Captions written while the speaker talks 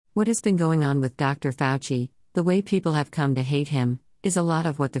What has been going on with Dr. Fauci, the way people have come to hate him, is a lot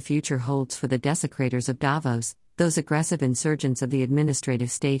of what the future holds for the desecrators of Davos, those aggressive insurgents of the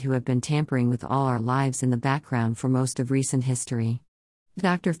administrative state who have been tampering with all our lives in the background for most of recent history.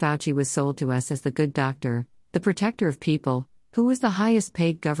 Dr. Fauci was sold to us as the good doctor, the protector of people, who was the highest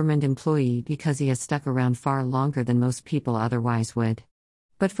paid government employee because he has stuck around far longer than most people otherwise would.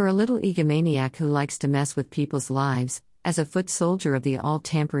 But for a little egomaniac who likes to mess with people's lives, as a foot soldier of the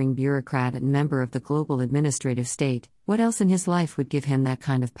all-tampering bureaucrat and member of the global administrative state, what else in his life would give him that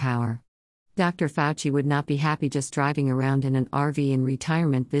kind of power? Dr. Fauci would not be happy just driving around in an RV in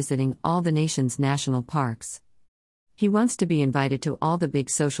retirement visiting all the nation's national parks. He wants to be invited to all the big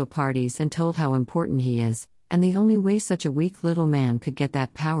social parties and told how important he is, and the only way such a weak little man could get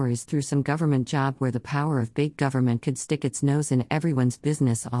that power is through some government job where the power of big government could stick its nose in everyone's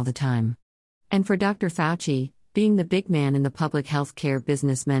business all the time. And for Dr. Fauci, being the big man in the public health care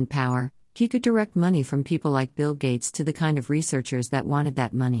businessman power, he could direct money from people like Bill Gates to the kind of researchers that wanted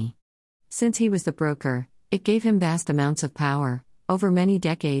that money. Since he was the broker, it gave him vast amounts of power. Over many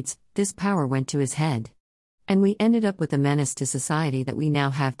decades, this power went to his head. And we ended up with the menace to society that we now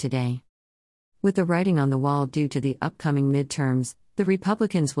have today. With the writing on the wall due to the upcoming midterms, the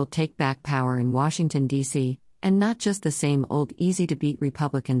Republicans will take back power in Washington, D.C., and not just the same old easy-to-beat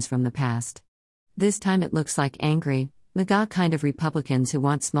Republicans from the past. This time it looks like angry, MAGA kind of Republicans who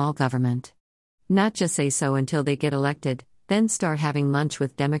want small government. Not just say so until they get elected, then start having lunch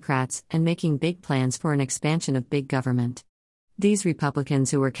with Democrats and making big plans for an expansion of big government. These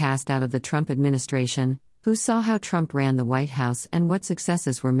Republicans who were cast out of the Trump administration, who saw how Trump ran the White House and what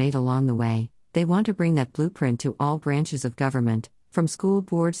successes were made along the way, they want to bring that blueprint to all branches of government, from school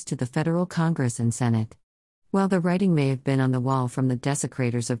boards to the federal Congress and Senate. While the writing may have been on the wall from the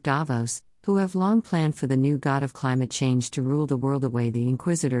desecrators of Davos, who have long planned for the new god of climate change to rule the world the way the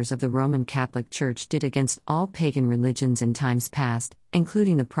inquisitors of the Roman Catholic Church did against all pagan religions in times past,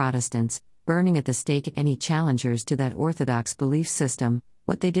 including the Protestants, burning at the stake any challengers to that orthodox belief system,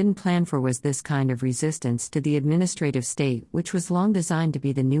 what they didn't plan for was this kind of resistance to the administrative state, which was long designed to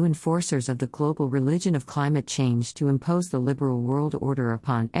be the new enforcers of the global religion of climate change to impose the liberal world order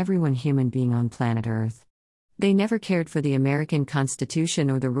upon everyone human being on planet Earth. They never cared for the American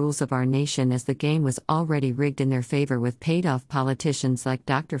Constitution or the rules of our nation, as the game was already rigged in their favor with paid-off politicians like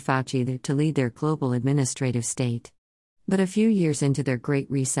Dr. Fauci to lead their global administrative state. But a few years into their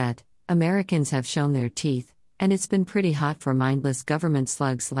Great Reset, Americans have shown their teeth, and it's been pretty hot for mindless government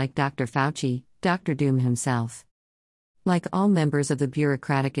slugs like Dr. Fauci, Dr. Doom himself. Like all members of the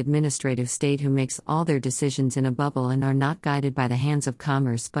bureaucratic administrative state who makes all their decisions in a bubble and are not guided by the hands of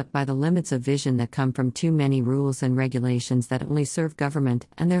commerce but by the limits of vision that come from too many rules and regulations that only serve government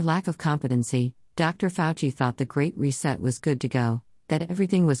and their lack of competency, Dr. Fauci thought the Great Reset was good to go, that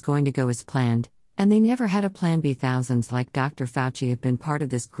everything was going to go as planned, and they never had a plan B. Thousands like Dr. Fauci have been part of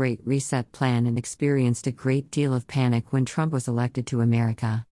this Great Reset plan and experienced a great deal of panic when Trump was elected to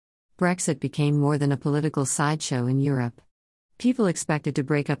America. Brexit became more than a political sideshow in Europe. People expected to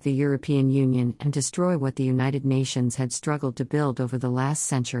break up the European Union and destroy what the United Nations had struggled to build over the last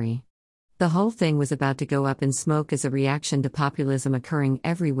century. The whole thing was about to go up in smoke as a reaction to populism occurring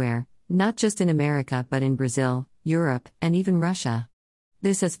everywhere, not just in America but in Brazil, Europe, and even Russia.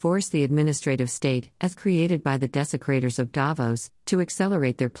 This has forced the administrative state, as created by the desecrators of Davos, to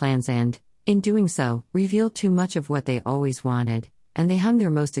accelerate their plans and, in doing so, reveal too much of what they always wanted. And they hung their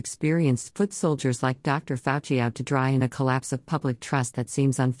most experienced foot soldiers like Dr. Fauci out to dry in a collapse of public trust that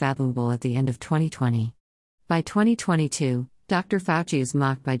seems unfathomable at the end of 2020. By 2022, Dr. Fauci is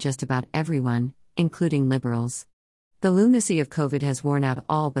mocked by just about everyone, including liberals. The lunacy of COVID has worn out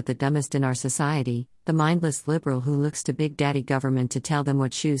all but the dumbest in our society, the mindless liberal who looks to Big Daddy government to tell them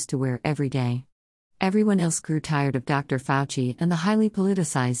what shoes to wear every day. Everyone else grew tired of Dr. Fauci and the highly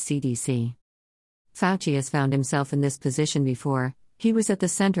politicized CDC. Fauci has found himself in this position before. He was at the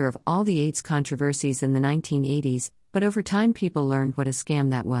center of all the AIDS controversies in the 1980s, but over time people learned what a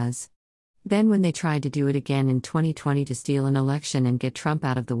scam that was. Then when they tried to do it again in 2020 to steal an election and get Trump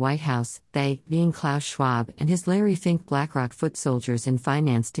out of the White House, they, being Klaus Schwab and his Larry Fink BlackRock foot soldiers in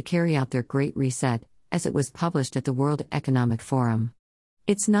finance to carry out their Great Reset, as it was published at the World Economic Forum.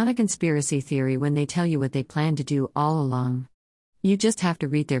 It's not a conspiracy theory when they tell you what they plan to do all along. You just have to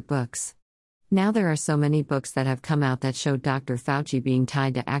read their books. Now there are so many books that have come out that show Dr. Fauci being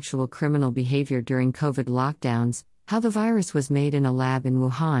tied to actual criminal behavior during COVID lockdowns, how the virus was made in a lab in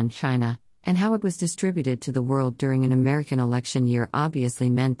Wuhan, China, and how it was distributed to the world during an American election year obviously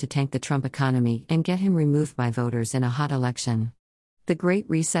meant to tank the Trump economy and get him removed by voters in a hot election. The Great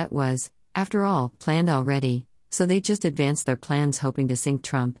Reset was, after all, planned already, So they just advanced their plans hoping to sink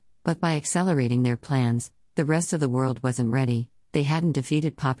Trump, but by accelerating their plans, the rest of the world wasn't ready. They hadn't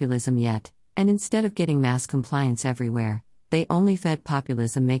defeated populism yet, and instead of getting mass compliance everywhere, they only fed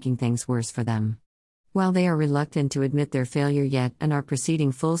populism, making things worse for them. While they are reluctant to admit their failure yet and are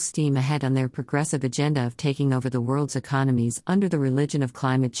proceeding full steam ahead on their progressive agenda of taking over the world's economies under the religion of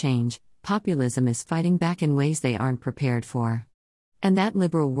climate change, populism is fighting back in ways they aren't prepared for. And that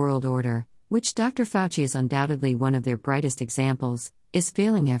liberal world order, which Dr. Fauci is undoubtedly one of their brightest examples, is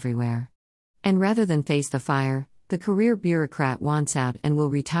failing everywhere. And rather than face the fire, the career bureaucrat wants out and will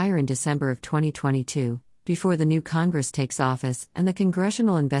retire in December of 2022, before the new Congress takes office and the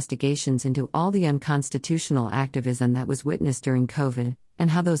congressional investigations into all the unconstitutional activism that was witnessed during COVID,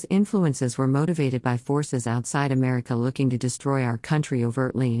 and how those influences were motivated by forces outside America looking to destroy our country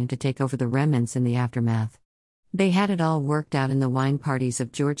overtly and to take over the remnants in the aftermath. They had it all worked out in the wine parties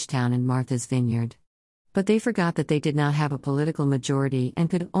of Georgetown and Martha's Vineyard. But they forgot that they did not have a political majority and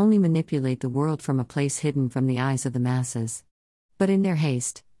could only manipulate the world from a place hidden from the eyes of the masses. But in their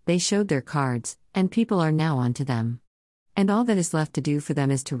haste, they showed their cards, and people are now onto them. And all that is left to do for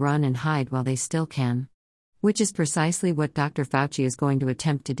them is to run and hide while they still can. Which is precisely what Dr. Fauci is going to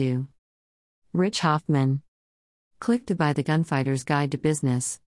attempt to do. Rich Hoffman. Click to buy The Gunfighter's Guide to Business.